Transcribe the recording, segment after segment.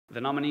The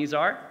nominees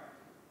are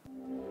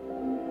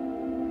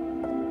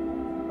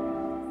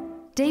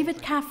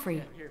David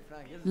Caffrey,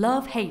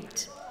 Love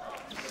Hate.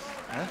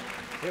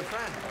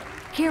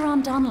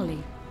 Ciarán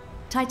Donnelly,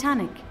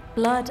 Titanic,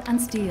 Blood and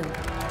Steel.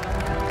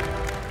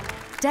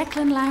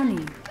 Declan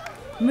Lowney,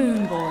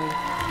 Moon Boy.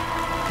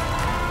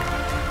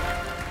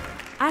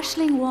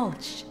 Aisling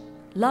Walsh,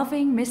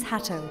 Loving Miss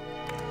Hatto.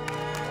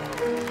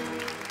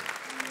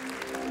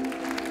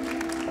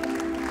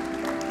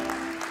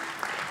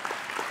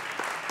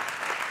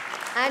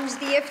 And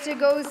the IFTA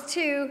goes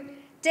to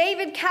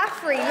David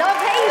Caffrey, Love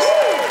Hate.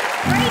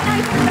 Great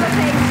night for Love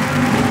Hate.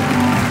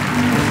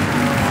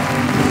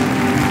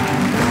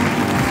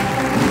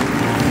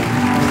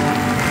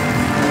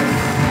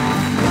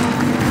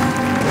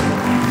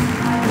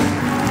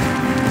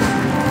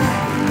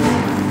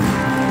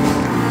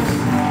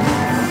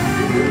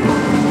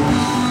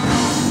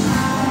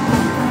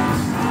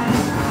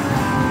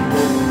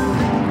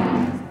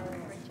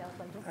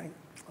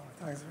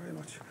 Thanks very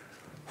much.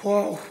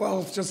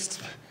 Well,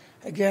 just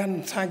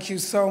again, thank you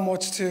so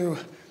much to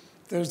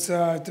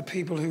the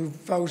people who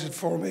voted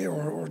for me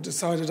or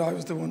decided I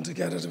was the one to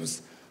get it. It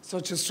was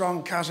such a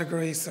strong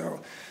category.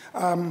 So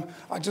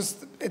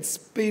it's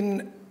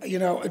been,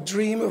 a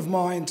dream of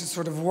mine to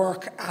sort of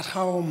work at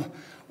home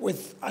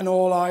with an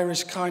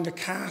all-Irish kind of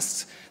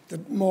cast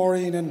that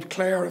Maureen and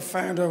Claire have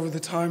found over the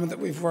time and that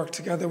we've worked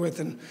together with,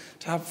 and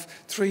to have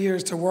 3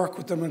 years to work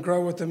with them and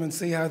grow with them and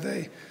see how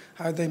they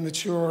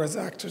mature as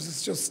actors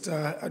is just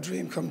a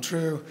dream come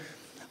true.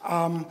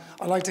 I'd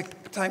like to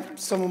thank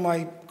some of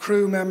my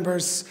crew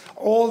members,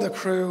 all the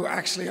crew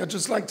actually. I'd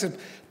just like to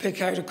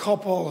pick out a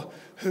couple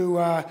who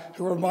are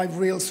my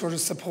real sort of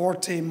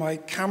support team. My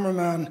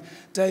cameraman,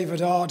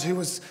 David Odd, who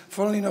was,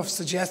 funnily enough,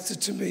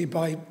 suggested to me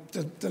by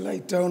the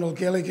late Donal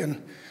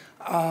Gilligan.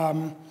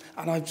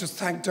 And I just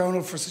thank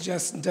Donal for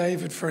suggesting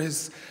David for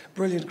his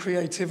brilliant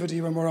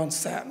creativity when we're on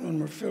set and when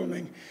we're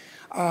filming.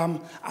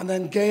 And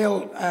then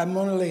Gail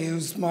Munnelly,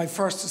 who's my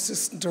first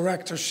assistant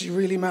director, she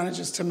really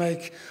manages to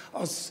make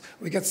us,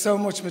 we get so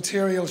much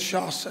material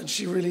shot, and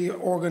she really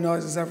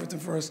organises everything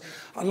for us.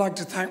 I'd like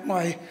to thank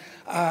my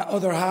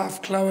other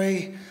half,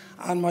 Chloe,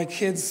 and my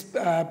kids,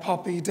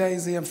 Poppy,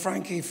 Daisy and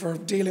Frankie, for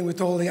dealing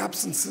with all the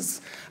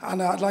absences.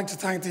 And I'd like to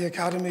thank the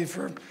Academy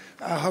for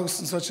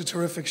hosting such a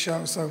terrific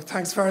show. So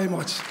thanks very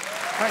much.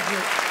 Thank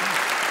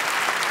you.